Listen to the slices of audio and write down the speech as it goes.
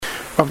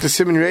of the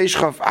Siman Reish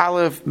Chaf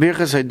Aleph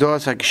Birchas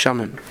Haidos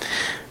HaGeshamim.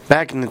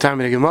 Back in the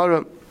time of the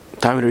Gemara,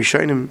 time of the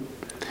Rishonim,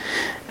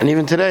 and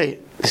even today,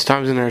 this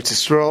times in Eretz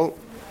Yisrael,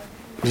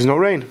 there's no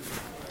rain.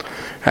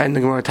 Right? And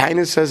the Gemara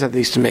Tainus says that they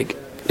used to make,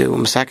 they were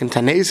masakin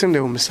tanesim, they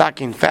were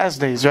masakin fast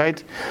days,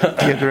 right, to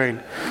get the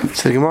rain.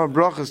 So the Gemara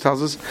Brachas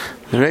tells us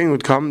the rain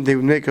would come, they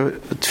would make a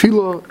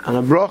tefillah and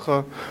a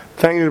bracha,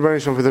 thanking the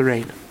Berurah for the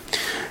rain.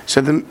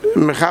 So the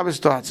Mechaber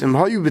starts, Im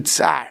hayu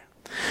b'tzar,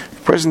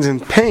 the person's in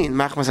pain,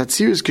 machmas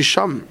atziris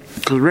gesham,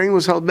 because the rain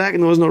was held back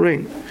and there was no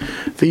rain.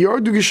 The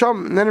yardu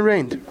gesham, and then it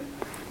rained.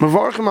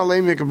 Mavarchim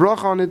aleim, make a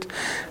bracha on it,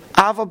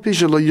 aval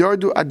pisha lo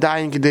yardu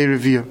adayin kedei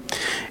reviyah.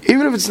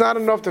 Even if it's not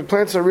enough that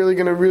plants are really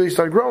going to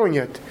start growing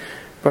yet,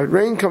 but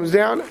rain comes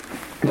down,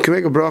 you can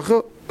make a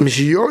bracha.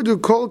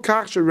 Mishiyordu kol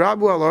kach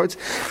sherabu alarts,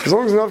 as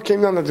long as enough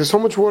came down that there's so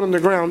much water on the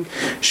ground,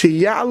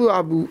 sheyalu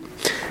abu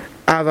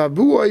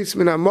avabu ois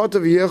min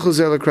hamotav yechel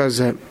zel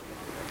krazeh.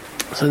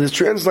 So this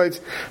translates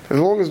as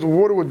long as the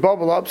water would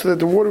bubble up, so that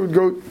the water would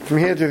go from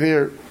here to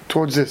there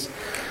towards this.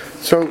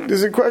 So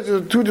there's a question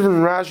of two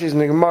different Rashis in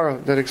the Gemara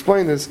that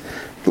explain this a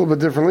little bit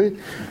differently.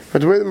 But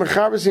the way the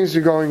Mechaber seems to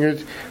be going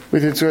it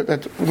with it, so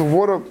that the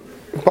water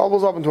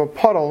bubbles up into a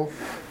puddle.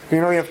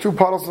 You know, you have two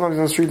puddles sometimes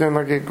in the street, and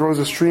like it grows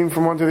a stream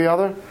from one to the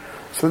other.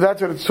 So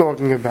that's what it's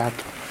talking about.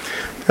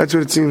 That's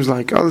what it seems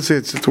like. Others say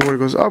it's the water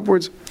goes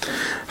upwards.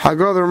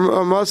 Hagar the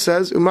Ramah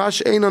says,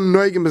 "Umash einon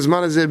noigim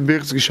bezman hazeh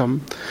birchas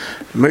gesham."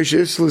 Moshe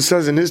Israel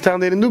says in his town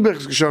they didn't do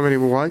birchas gesham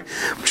anymore. Why?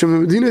 Because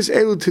Medinas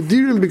elu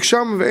tedirim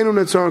b'gesham v'einon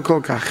netzaron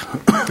kol kach.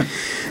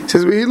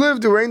 Says where he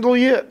lived, it rained all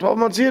year. 12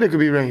 months a year there could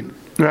be rain,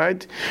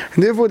 right?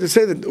 And therefore to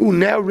say that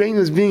now rain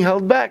is being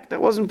held back,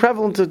 that wasn't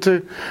prevalent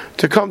to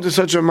come to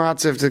such a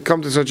matzav, to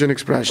come to such an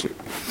expression.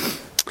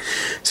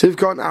 Seif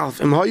called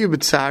Alf. Im hayu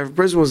b'tzar. If a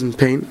person was in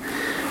pain.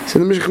 So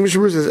the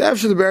Mishnah says,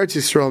 after the Eretz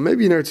Yisrael,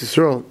 maybe in Eretz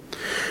Yisrael,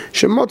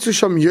 shematzu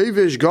sham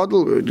yevish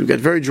gadol, would get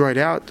very dried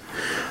out.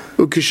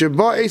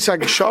 Ukisheba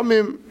eisak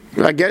shamim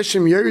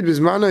lageshim yerid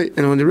bizmana,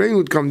 and when the rain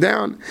would come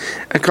down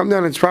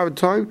in its private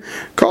time,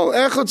 kol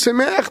echad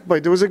semech,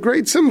 but there was a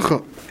great simcha,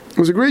 it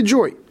was a great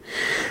joy.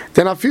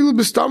 Then afilu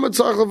b'stamat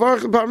tzarich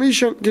levarach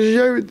parmishan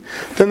kisheyerid.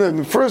 Then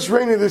the first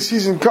rain of the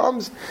season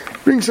comes,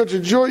 brings such a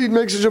joy, it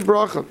makes such a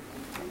bracha.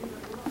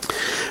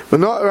 But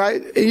not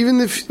right, even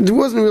if it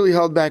wasn't really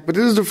held back, but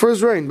this is the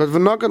first rain. But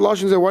v'nakat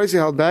lashon zeh, why is he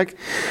held back?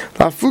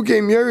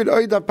 Lafukeim yerid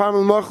oida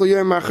pamel machal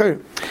yom acher.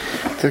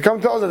 To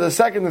come tell us that the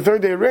second, the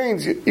third day it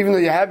rains, even though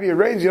you're happy it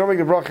rains, you don't make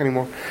the bracha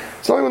anymore.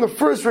 It's only when the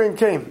first rain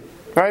came,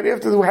 right?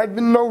 After there had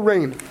been no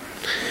rain.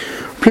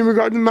 Prima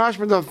garden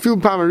mashmat of fil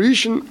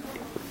pamarishin.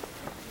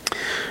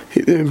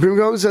 Prima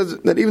garden says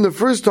that even the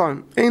first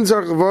time, ein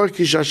zarch levarach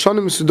ki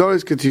shashanim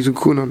sudaris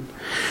ketitukunan.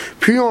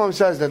 Prima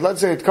says that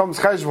let's say it comes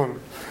cheshvan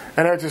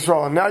and Eretz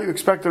Yisrael, and now you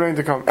expect the rain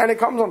to come, and it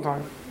comes on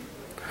time.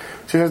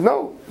 She says,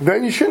 no,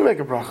 then you shouldn't make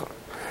a bracha.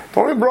 The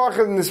only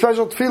bracha in the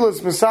special tefillah,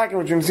 Masakin,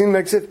 which we've seen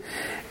next,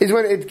 is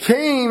when it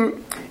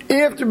came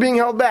after being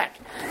held back.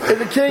 If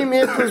it came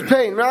after his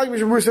pain. Like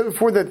Berurah said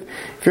before, that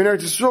if you're in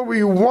Eretz Yisrael where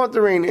you want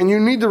the rain, and you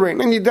need the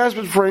rain, and you're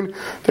desperate for rain,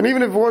 then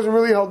even if it wasn't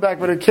really held back,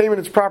 but it came in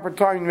its proper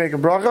time, you make a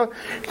bracha.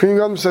 Prima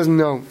Gadol says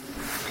no.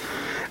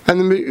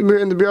 And in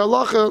the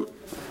Berurah,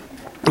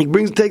 he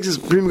takes his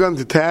Prima Gadol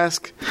to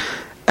task,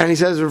 and he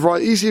says, that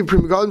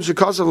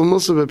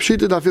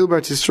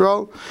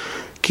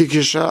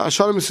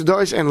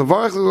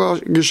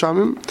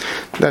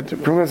the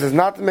Prima says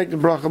not to make the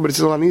bracha, but it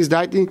says Lanis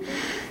Daiti. He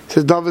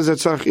says David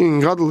Zatzach in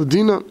Gadol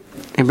Ladina.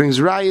 He brings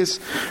rayas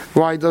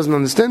why he doesn't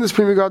understand this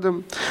Prima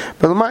Gadol.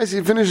 But the Ma'aseh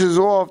he finishes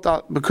off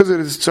that because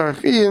it is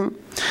Tzarchim,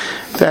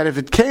 that if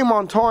it came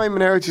on time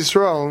in Eretz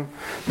Yisrael,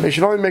 they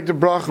should only make the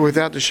bracha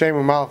without the Shem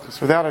of Malchus,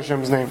 without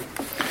Hashem's name.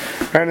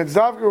 And its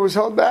Davka was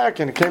held back,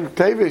 and it came to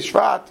Teves,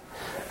 Shvat,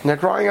 and they're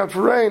crying out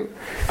for rain,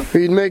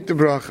 we'd make the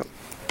bracha.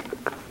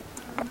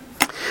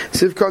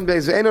 Sivkon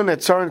Beis Ve'eno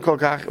Netzaron Kol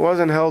Kach, it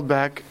wasn't held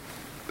back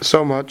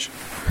so much.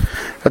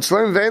 But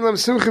Shloim Ve'enlam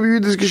Simcha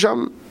B'Yudis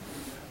Gesham.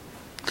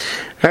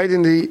 Right,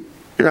 in the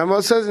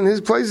Ramah says in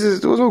his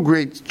places there was no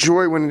great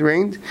joy when it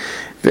rained.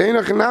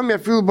 Ve'eno Chanami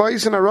Afilu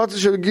Ba'is and Arata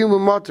Shel Gil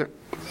B'Mater.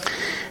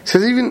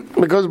 Says even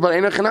because but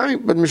Ve'eno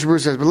Chanami, but Mishnah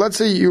says, but let's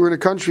say you were in a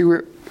country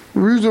where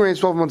usually rains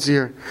 12 months a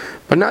year,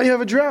 but now you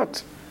have a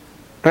drought,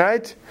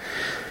 right?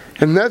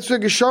 And that's where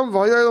Gesham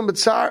v'hayolam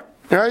b'tzar,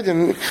 right?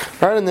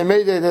 And they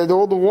made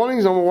all the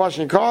warnings. No more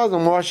washing your cars, no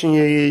more washing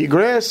your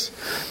grass.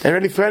 They're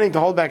already threatening to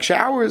hold back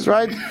showers,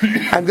 right?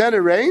 And then it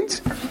rains.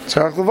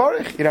 Tzarech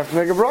levarich. You'd have to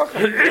make a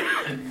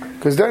bracha,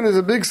 because then there's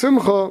a big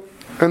simcha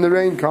and the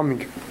rain coming.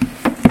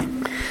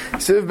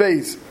 Siv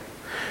beis.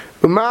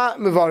 Uma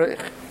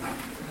mevarich.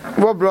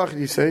 What bracha do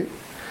you say?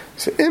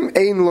 So im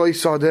ein loy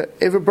sada.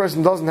 If a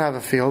person doesn't have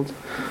a field,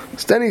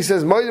 so then he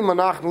says, Moedim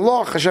anach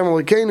loch Hashem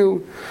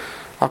Elokeinu.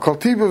 Akol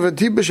tiba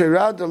v'tiba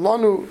sheirad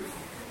lanu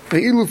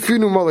ve'ilu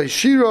finu malei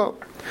shira.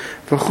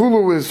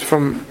 V'chulu is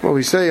from what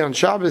we say on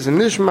Shabbos and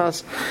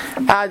Nishmas.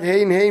 Ad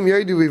hein heim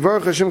yodu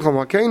v'varach Hashem chal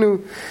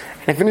malkeinu.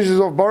 And he finishes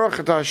off Baruch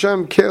et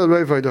Hashem kel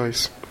rei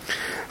v'aydos.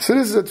 So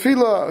this is a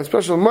tefillah, a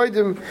special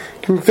maidim,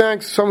 giving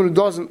thanks to someone who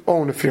doesn't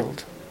own a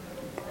field.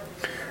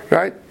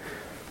 Right?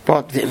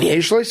 But if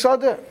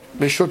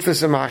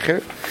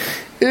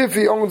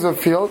he owns a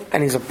field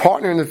and he's a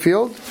partner in the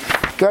field,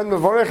 then he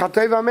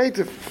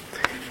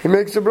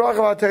makes the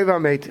bracha hateva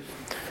meitiv.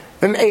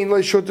 Then ein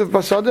lo shutef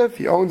basada, if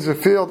he owns the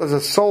field as a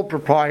sole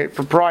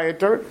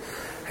proprietor,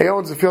 he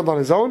owns the field on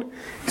his own.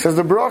 He says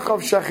the bracha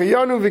of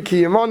shachiyanu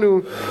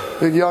v'kiyamanu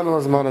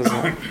v'gyanu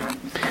azmanazah.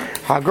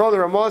 Hagra the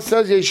Ramah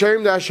says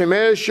Yesharim da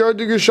Hashemesh showed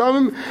the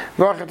Geshamim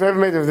bracha hateva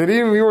meitiv. That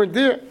even if you weren't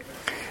there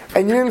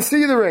and you didn't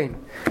see the rain,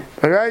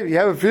 alright, you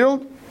have a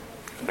field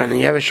and then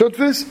you have a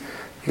shutfis,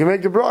 you can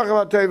make the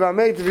bracha hateva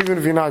meitiv even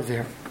if you're not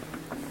there.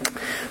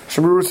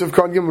 Berurah Seif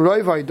can't give him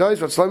raiv ha'idais,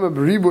 but slima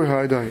b'ribuy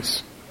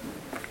ha'idais.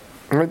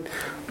 Right?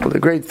 Well, the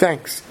great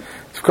thanks.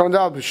 To come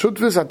down,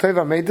 b'shutvis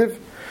hateva meitiv.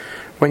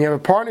 When you have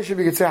a partnership,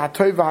 you can say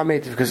hatov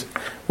v'hameitiv, because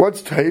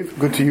what's tov?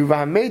 Good to you.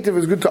 V'hameitiv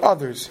is good to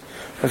others.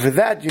 But for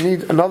that, you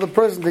need another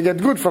person to get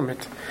good from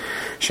it.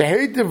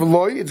 Sheheitiv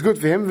loy, it's good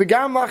for him.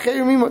 V'gam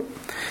la'cheir mimah,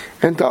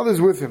 and to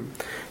others with him.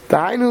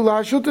 Da'ainu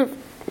la'shutiv,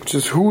 which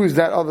is who is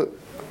that other,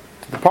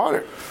 the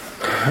partner.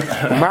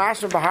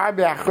 Mashma b'har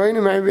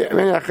be'achreinim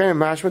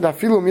mashma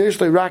da'filum yesh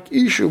rak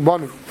ishu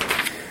banu.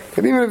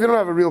 And even if you don't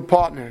have a real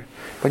partner,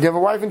 but you have a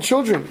wife and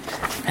children,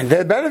 and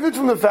they benefit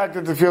from the fact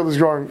that the field is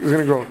going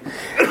to grow.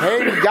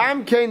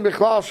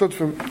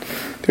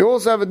 They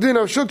also have a din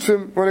of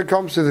shutfim when it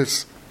comes to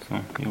this.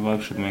 So your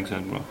wife should make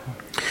that bracha.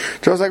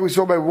 Just like we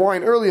saw by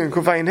wine earlier in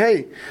Kufay and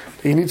Hey,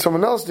 you need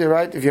someone else there,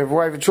 right? If you have a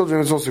wife and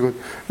children, it's also good.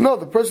 No,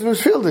 the person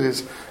whose field it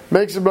is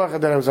makes a bracha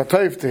that it was a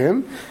taif to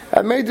him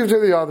and made it to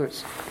the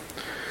others.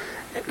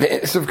 He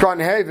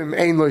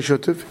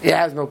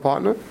has no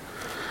partner.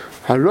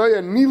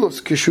 Haraya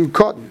Nilos Kishu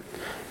Cotton.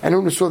 And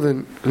when we saw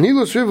the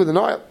Nilos River, the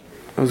Nile,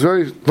 it was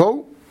very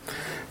low.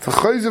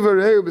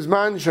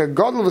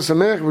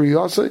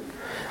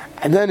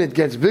 And then it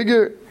gets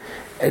bigger,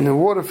 and the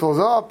water fills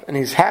up, and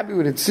he's happy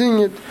with it, seeing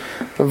it. He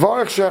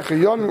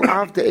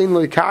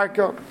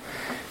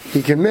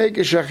can make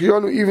a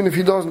shechiyonu even if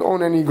he doesn't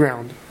own any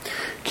ground.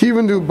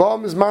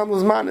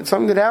 It's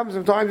something that happens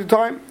from time to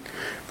time.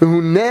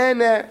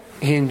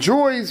 He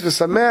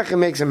enjoys, it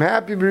makes him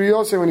happy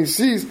when he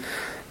sees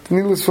the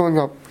needle is filling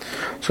up.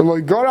 So no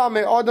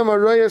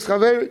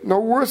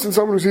worse than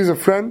someone who sees a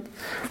friend.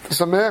 He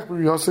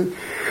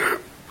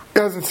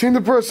hasn't seen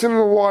the person in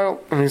a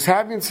while, and he's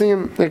happy in seeing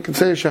him. They can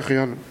say a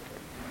shechiyanu.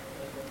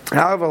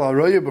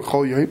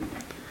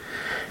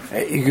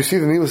 You can see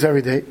the needles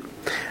every day.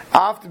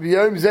 After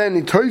b'yom zeh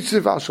ni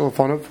toisif al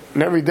shulchanov,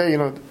 and every day,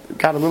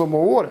 got a little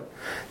more water.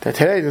 That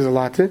today there's a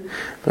lot to.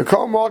 But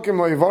kol malkim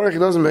lo yivarech, he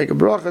doesn't make a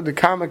bracha. The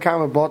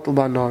kama bottle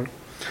banar.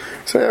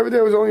 So every day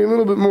was only a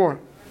little bit more.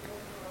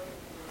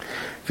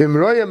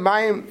 V'mroya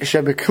mayim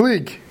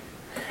shebeklig.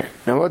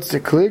 Now what's the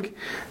klig?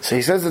 So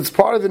he says it's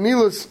part of the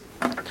nilus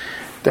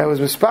that was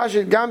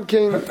mispashit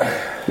gamkin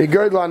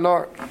migod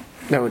lanar,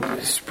 that would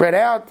spread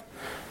out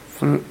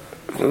from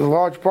a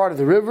large part of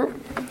the river.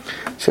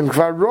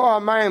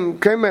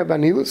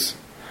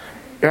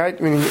 Right?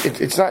 I mean,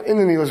 it's not in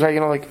the Nilus, right?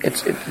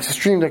 It's a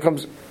stream that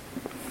comes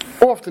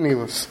off the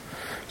Nilus.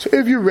 So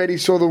if you already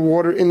saw the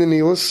water in the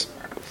Nilus,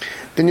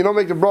 then you don't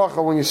make the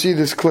bracha when you see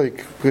this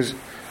klik, because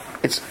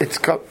it's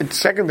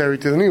secondary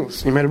to the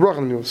Nilus. You made a bracha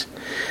on the Nilus.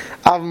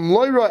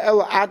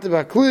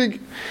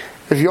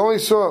 If you only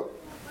saw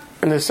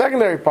in the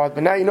secondary part,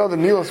 but now you know the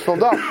Nilus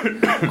filled up,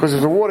 because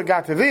if the water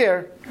got to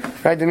there,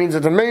 right, that means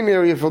that the main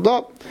area filled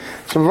up.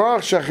 Because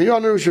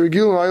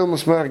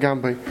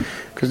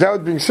that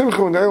would bring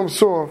simcha when the Elam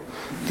saw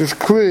this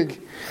klig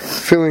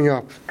filling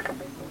up.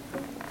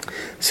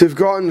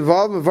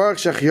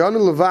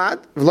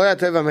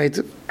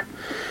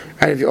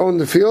 And if you own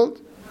the field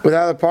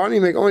without a partner,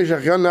 you make only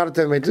shachion, not a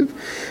tev meitiv.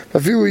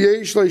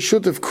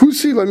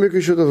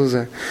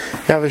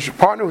 You have a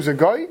partner who's a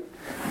guy,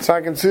 it's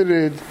not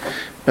considered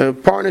a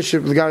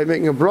partnership with the guy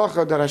making a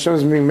bracha that Hashem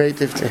is being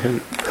meitiv to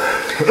him.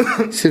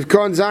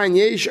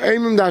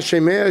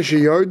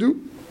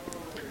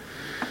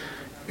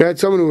 You had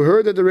someone who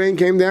heard that the rain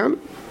came down.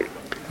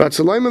 But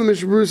Sulaiman, the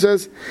Mishnah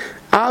says,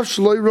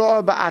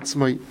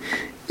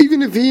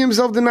 even if he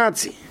himself did not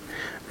see.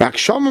 But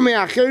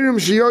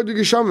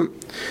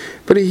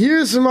he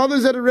hears from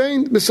others that it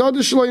rained in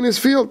his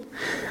field.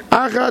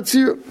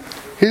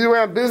 He's away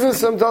on business,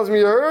 someone tells me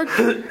you heard,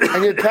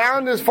 and your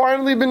town has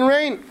finally been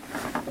rain.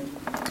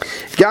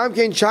 He makes a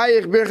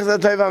birchas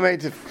hateva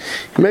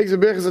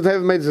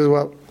meitiv as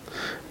well.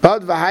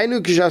 But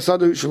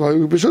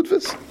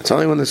it's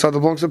only when the sada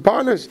belongs to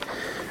partners.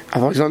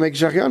 Otherwise, you don't make a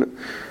shechiyanu.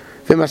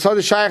 Then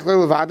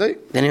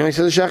he only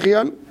says a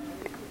shechiyanu.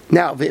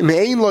 Now,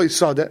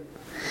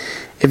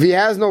 if he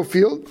has no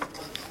field,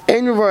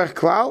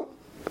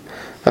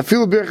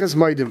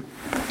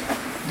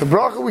 the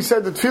bracha we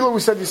said, the tefillah we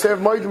said, you say of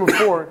maidim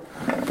before.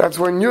 That's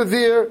when you're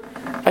there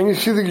and you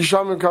see the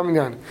geshamim coming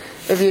down.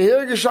 If you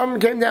hear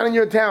geshamim came down in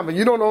your town, but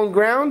you don't own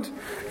ground,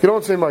 you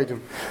don't say maidim.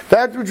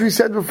 That which we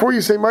said before, you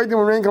say maidim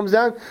when rain comes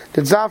down.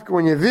 The tzafka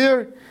when you're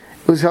there,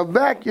 it was held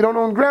back. You don't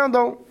own ground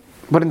though.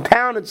 But in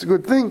town, it's a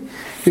good thing.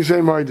 You say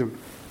Maidim.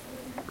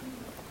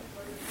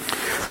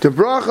 The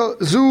bracha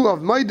zu of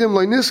Maidim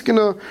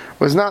Leiniskina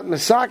was not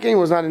Mesaking,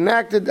 was not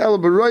enacted. El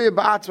Berurah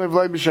ba'atzmai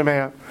v'lei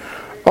b'shemeha.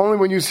 Only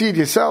when you see it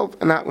yourself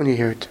and not when you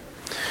hear it.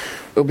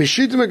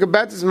 Ubishitim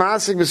ekabetis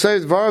ma'asik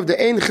b'sayis v'arav the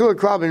ein chilak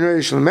klal ben Rei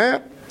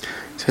Shlemeh.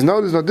 It says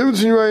no, there's no difference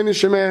between Rei and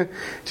Shemeh,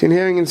 between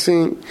hearing and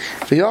seeing.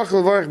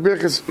 V'yachal v'arech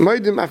birchas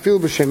Maidim afil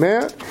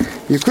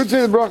b'shemeh. You could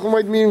say the bracha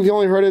Maidim meaning you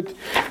only heard it.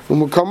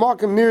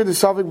 U'mukamakim near the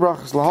Safik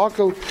brachas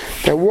lahakal,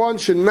 that one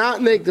should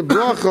not make the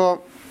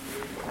bracha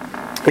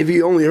if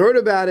he only heard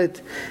about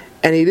it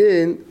and he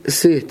didn't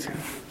see it.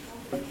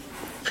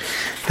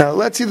 Now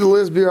let's see the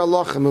list bir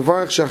Allah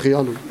mevarach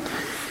shachiyanu.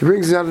 He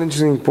brings out an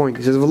interesting point.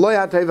 He says v'lo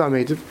yatayv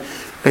ha'meitiv.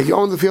 If you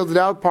own the field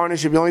without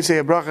partnership, you only say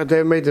a bracha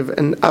hatayv ha'meitiv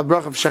and a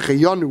bracha of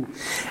shachiyanu,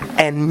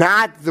 and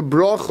not the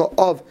bracha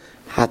of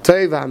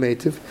hatayv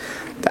ha'meitiv.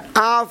 The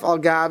af al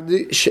gav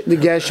the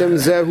geshem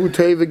zehu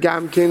tayv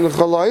gamkin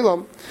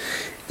l'chol.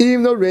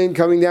 Even though rain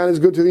coming down is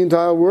good to the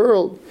entire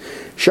world,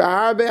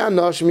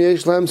 because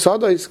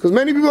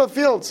many people have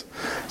fields.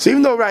 So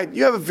even though, right,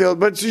 you have a field,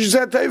 but you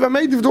said Teva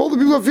Meitiv to all the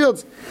people have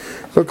fields.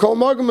 But Kol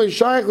Magam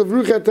Shaykh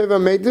Levrucha Teva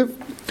Meitiv,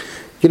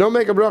 you don't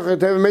make a bracha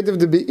Teva Meitiv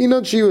to be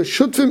inot shiu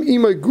shutfim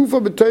imay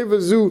gufa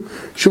b'Teva zu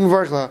shum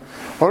varchla.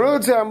 Or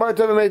let's say I'm by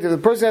Teva Meitiv, the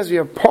person has to be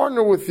a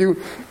partner with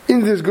you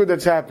in this good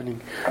that's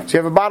happening. So you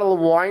have a bottle of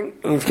wine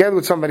and you're together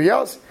with somebody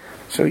else,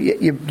 so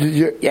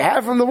you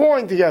have from the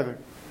wine together.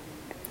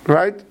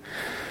 Right?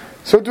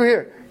 So to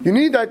here, you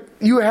need that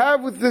you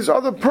have with this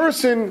other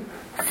person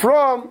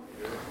from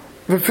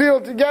the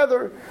field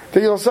together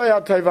that you'll say,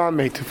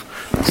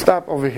 Stop over here.